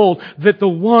told that the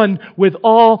one with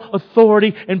all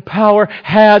authority and power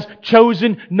has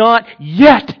chosen not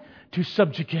yet to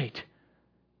subjugate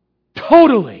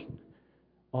totally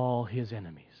all His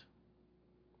enemies,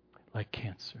 like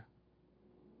cancer,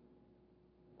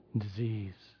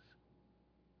 disease,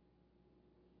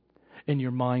 and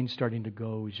your mind starting to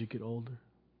go as you get older,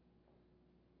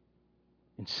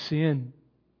 and sin,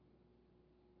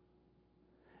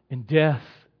 and death.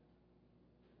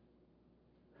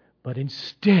 But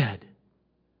instead,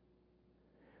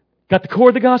 got the core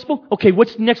of the gospel? Okay,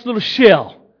 what's the next little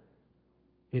shell?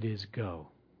 It is go.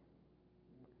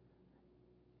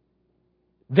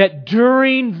 That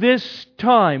during this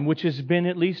time, which has been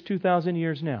at least 2,000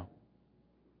 years now,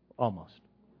 almost,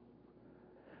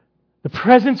 the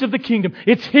presence of the kingdom,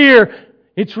 it's here,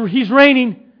 He's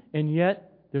reigning, and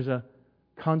yet there's a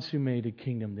consummated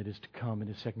kingdom that is to come in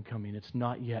His second coming. It's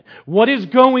not yet. What is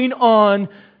going on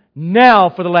now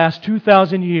for the last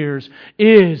 2,000 years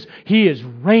is He is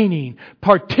reigning,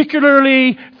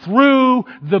 particularly through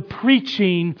the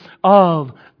preaching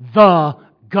of the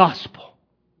gospel.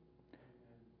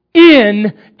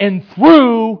 In and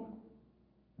through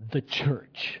the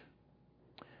church.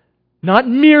 Not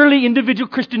merely individual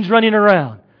Christians running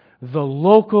around. The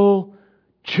local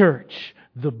church,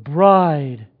 the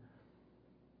bride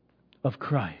of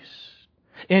Christ.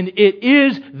 And it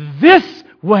is this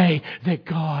way that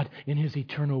God, in His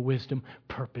eternal wisdom,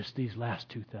 purposed these last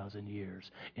 2,000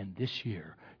 years and this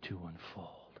year to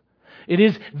unfold. It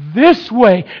is this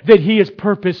way that He has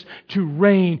purposed to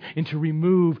reign and to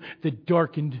remove the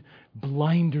darkened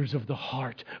blinders of the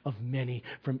heart of many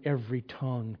from every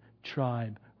tongue,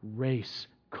 tribe, race,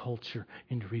 culture,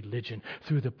 and religion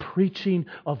through the preaching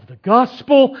of the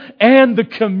gospel and the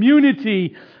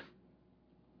community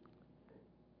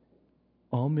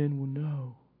all men will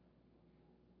know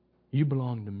you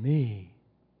belong to me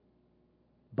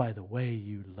by the way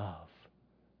you love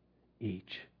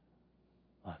each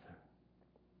other.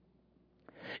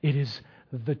 It is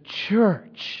the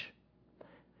church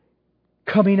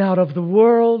coming out of the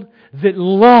world that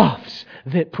loves,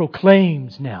 that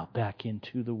proclaims now back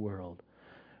into the world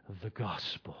the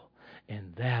gospel.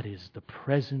 And that is the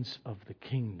presence of the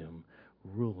kingdom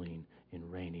ruling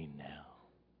and reigning now.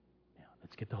 Now,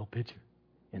 let's get the whole picture.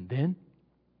 And then,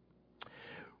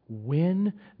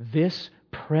 when this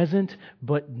present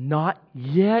but not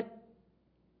yet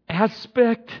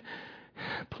aspect,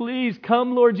 please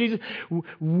come, Lord Jesus,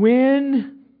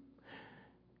 when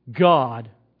God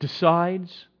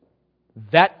decides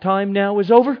that time now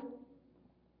is over,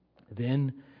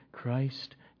 then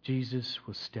Christ Jesus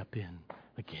will step in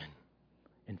again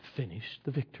and finish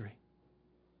the victory.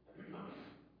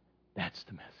 That's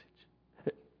the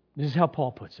message. This is how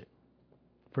Paul puts it.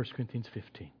 1 Corinthians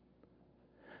 15.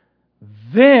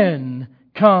 Then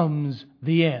comes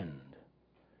the end.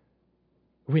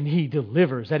 When He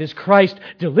delivers, that is, Christ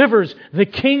delivers the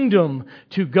kingdom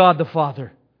to God the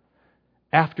Father,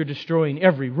 after destroying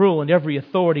every rule and every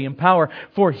authority and power,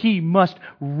 for He must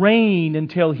reign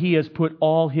until He has put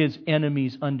all His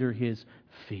enemies under His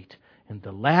feet. And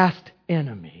the last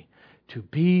enemy to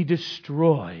be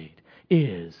destroyed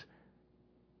is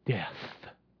death.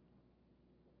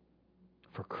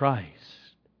 For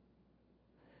Christ,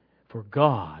 for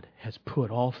God has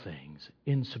put all things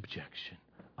in subjection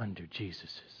under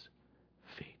Jesus'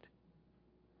 feet.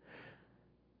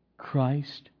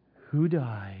 Christ, who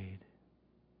died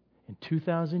and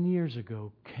 2,000 years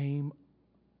ago came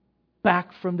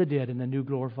back from the dead in a new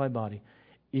glorified body,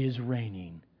 is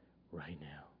reigning right now.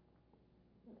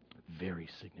 Very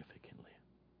significantly.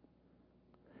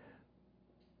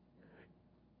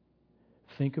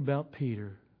 Think about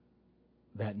Peter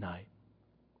that night.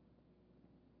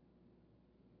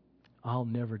 I'll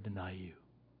never deny you.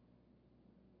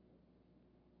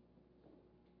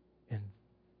 And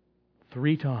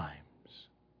 3 times.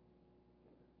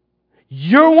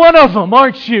 You're one of them,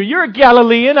 aren't you? You're a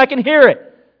Galilean. I can hear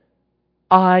it.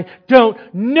 I don't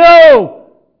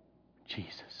know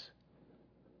Jesus.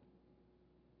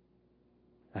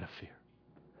 Out of fear.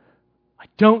 I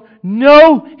don't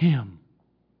know Him.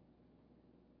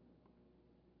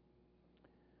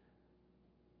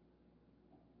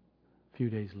 A few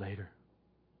days later,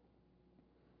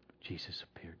 Jesus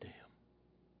appeared to him.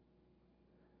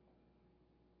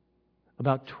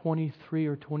 About 23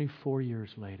 or 24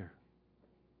 years later,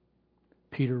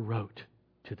 Peter wrote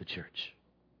to the church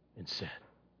and said,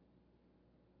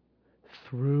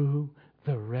 through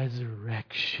the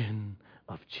resurrection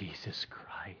of Jesus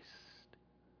Christ,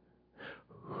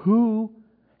 who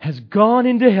has gone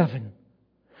into heaven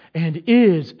and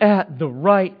is at the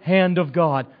right hand of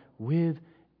God with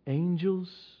angels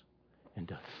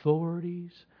and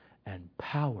authorities and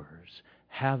powers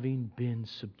having been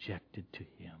subjected to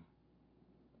Him.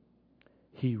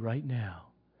 He right now,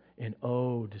 and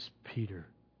oh, does Peter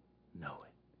know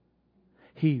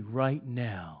it? He right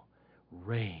now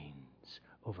reigns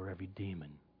over every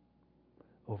demon,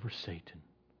 over Satan,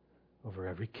 over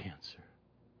every cancer.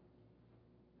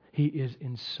 He is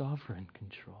in sovereign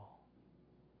control.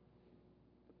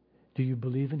 Do you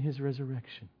believe in His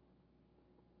resurrection?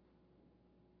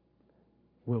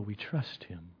 Will we trust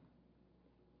Him?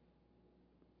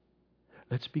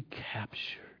 Let's be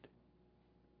captured.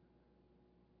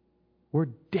 We're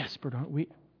desperate, aren't we?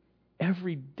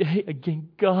 Every day again,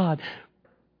 God,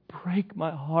 break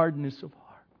my hardness of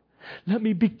heart. Let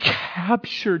me be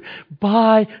captured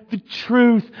by the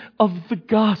truth of the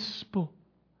gospel.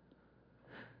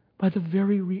 By the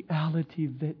very reality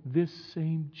that this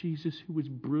same Jesus who was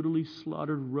brutally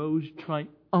slaughtered rose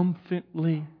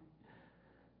triumphantly.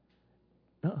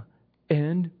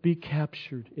 And be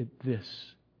captured at this.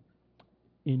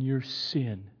 In your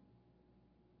sin.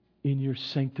 In your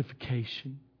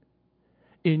sanctification.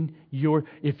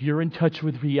 If you're in touch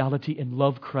with reality and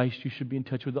love Christ, you should be in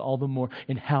touch with it all the more.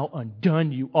 And how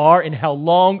undone you are, and how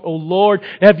long, O Lord,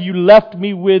 have you left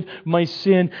me with my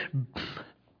sin.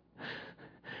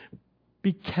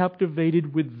 Be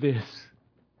captivated with this.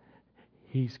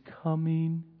 He's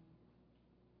coming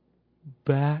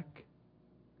back,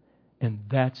 and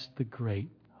that's the great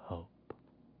hope.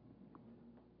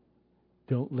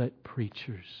 Don't let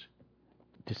preachers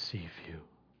deceive you.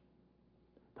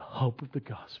 The hope of the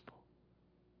gospel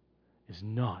is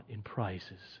not in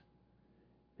prizes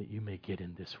that you may get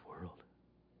in this world.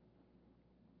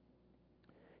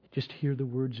 Just hear the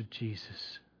words of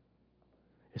Jesus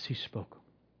as He spoke.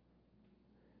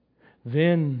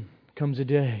 Then comes a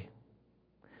day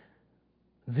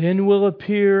Then will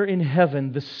appear in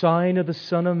heaven the sign of the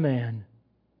Son of Man.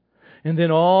 And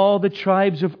then all the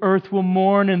tribes of earth will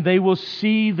mourn, and they will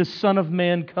see the Son of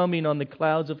Man coming on the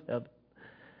clouds of heaven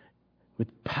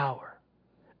with power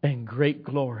and great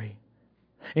glory.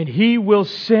 And He will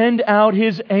send out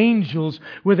His angels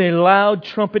with a loud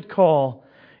trumpet call,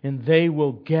 and He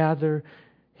will gather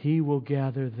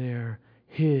there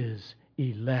His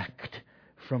elect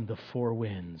from the four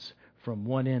winds, from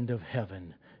one end of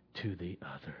heaven to the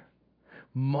other.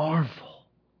 Marvel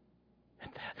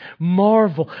at that.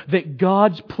 Marvel that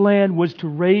God's plan was to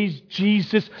raise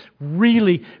Jesus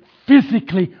really,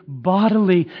 physically,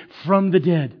 bodily from the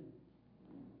dead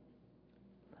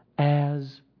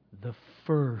as the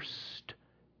first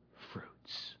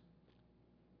fruits.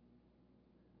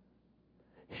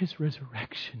 His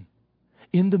resurrection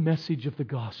in the message of the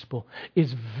gospel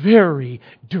is very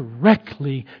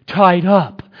directly tied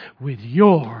up with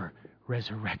your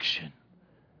resurrection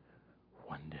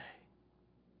one day.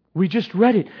 We just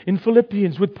read it in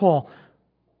Philippians with Paul.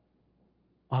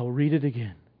 I'll read it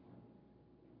again.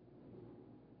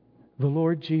 The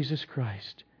Lord Jesus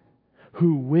Christ,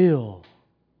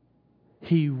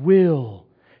 He will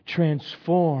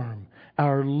transform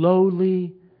our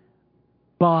lowly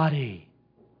body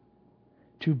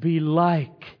to be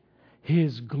like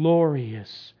His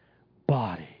glorious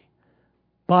body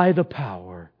by the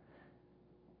power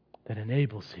that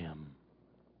enables Him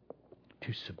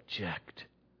to subject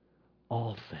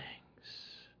all things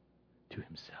to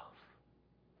Himself.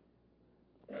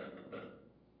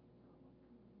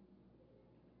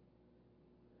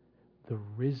 The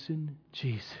risen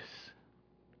Jesus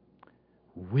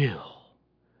will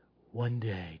one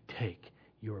day take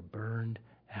your burned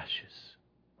ashes.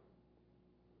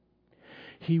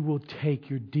 He will take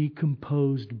your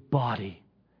decomposed body,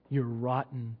 your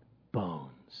rotten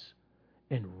bones,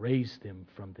 and raise them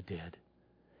from the dead.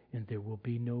 And there will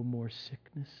be no more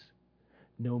sickness,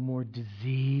 no more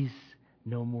disease,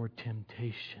 no more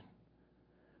temptation.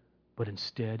 But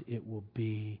instead it will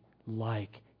be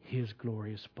like His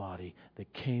glorious body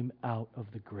that came out of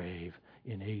the grave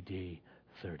in AD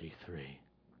 33.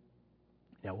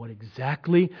 Now what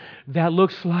exactly that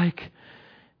looks like,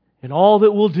 and all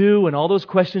that we'll do, and all those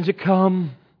questions that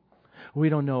come, we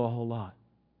don't know a whole lot.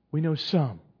 We know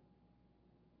some.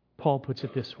 Paul puts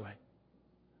it this way.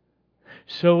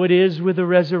 So it is with the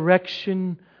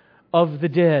resurrection of the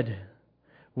dead.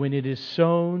 When it is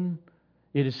sown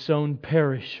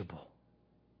perishable.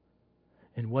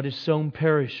 And what is sown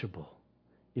perishable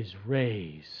is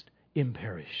raised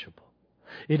imperishable.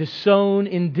 It is sown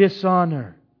in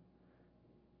dishonor.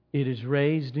 It is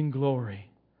raised in glory.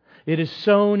 It is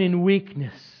sown in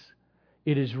weakness.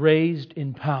 It is raised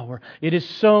in power. It is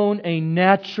sown a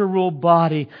natural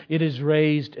body. It is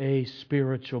raised a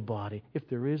spiritual body. If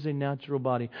there is a natural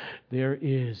body, there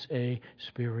is a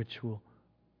spiritual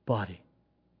body.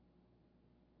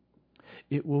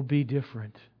 It will be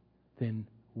different than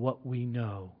what we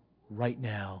know right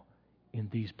now in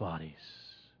these bodies.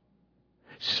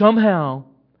 Somehow,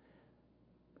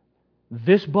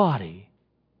 this body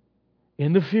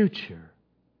in the future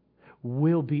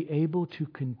will be able to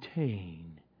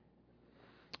contain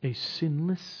a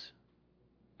sinless,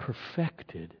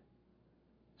 perfected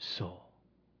soul.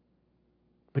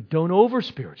 But don't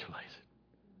over-spiritualize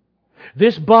it.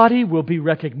 This body will be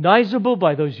recognizable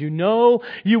by those you know.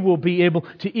 You will be able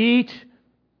to eat.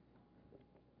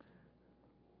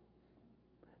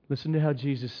 Listen to how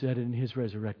Jesus said it in His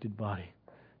resurrected body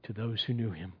to those who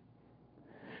knew Him.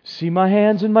 See my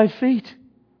hands and my feet,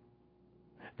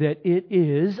 that it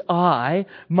is I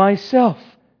myself.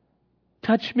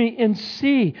 Touch me and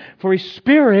see. For a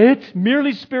spirit,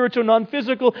 merely spiritual,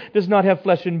 non-physical, does not have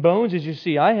flesh and bones, as you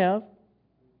see I have.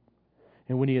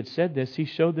 And when He had said this, He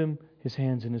showed them His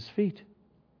hands and His feet.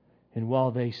 And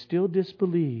while they still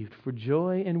disbelieved for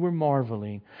joy and were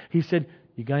marveling, He said,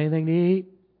 you got anything to eat?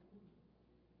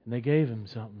 And they gave Him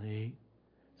something to eat.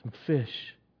 Some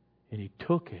fish. And He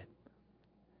took it.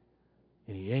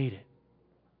 And He ate it.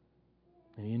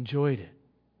 And He enjoyed it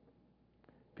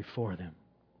before them.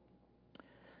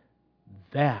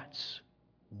 That's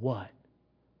what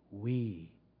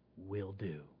we will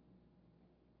do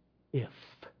if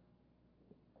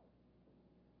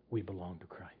we belong to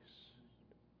Christ.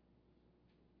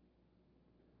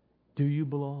 Do you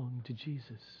belong to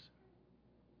Jesus?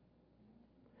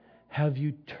 Have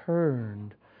you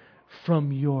turned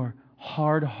from your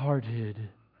hard-hearted,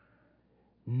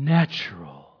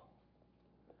 natural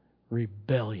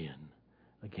rebellion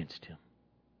against Him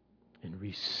and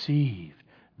received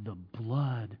the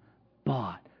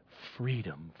blood-bought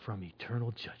freedom from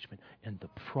eternal judgment and the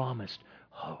promised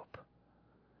hope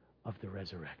of the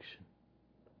resurrection.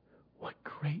 What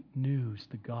great news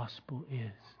the gospel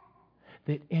is,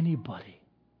 that anybody,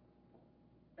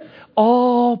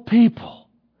 all people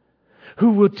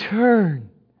who will turn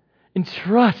and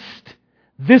trust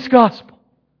this gospel,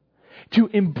 to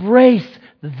embrace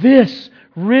this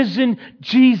risen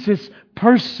Jesus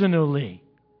personally,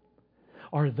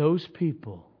 are those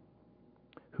people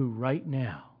who right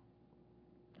now,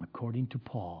 according to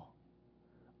Paul,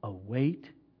 await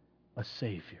a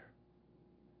Savior,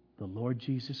 the Lord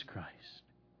Jesus Christ,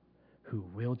 who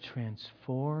will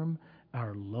transform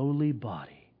our lowly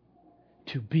body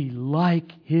to be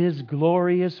like His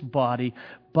glorious body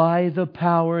by the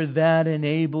power that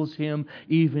enables Him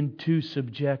even to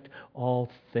subject all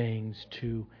things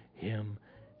to Himself.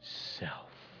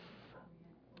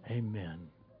 Amen.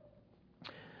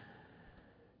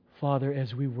 Father,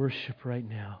 as we worship right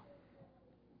now,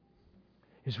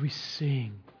 as we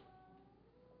sing,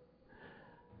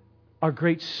 our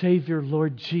great Savior,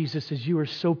 Lord Jesus, as You are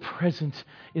so present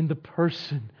in the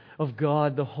person of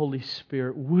God, the Holy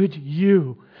Spirit, would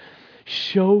You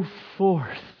show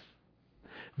forth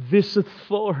this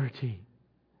authority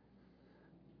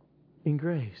in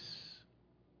grace,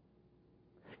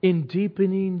 in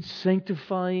deepening,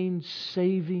 sanctifying,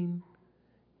 saving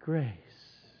grace.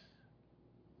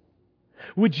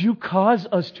 Would You cause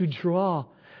us to draw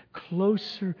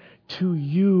closer to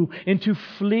You and to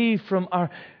flee from our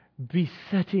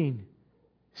besetting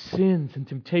sins and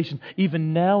temptations,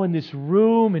 even now in this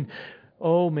room. And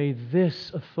oh, may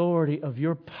this authority of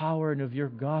Your power and of Your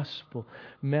gospel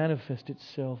manifest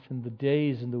itself in the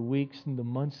days and the weeks and the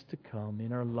months to come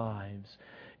in our lives,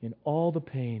 in all the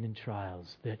pain and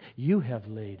trials that You have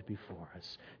laid before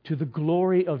us, to the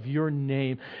glory of Your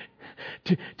name,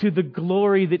 to the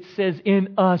glory that says,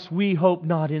 in us we hope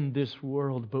not in this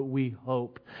world, but we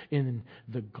hope in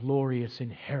the glorious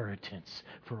inheritance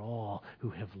for all who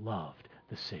have loved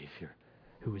the Savior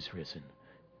who is risen,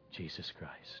 Jesus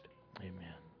Christ. Amen.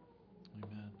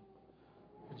 Amen.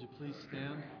 Would you please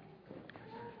stand?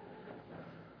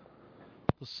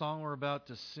 The song we're about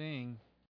to sing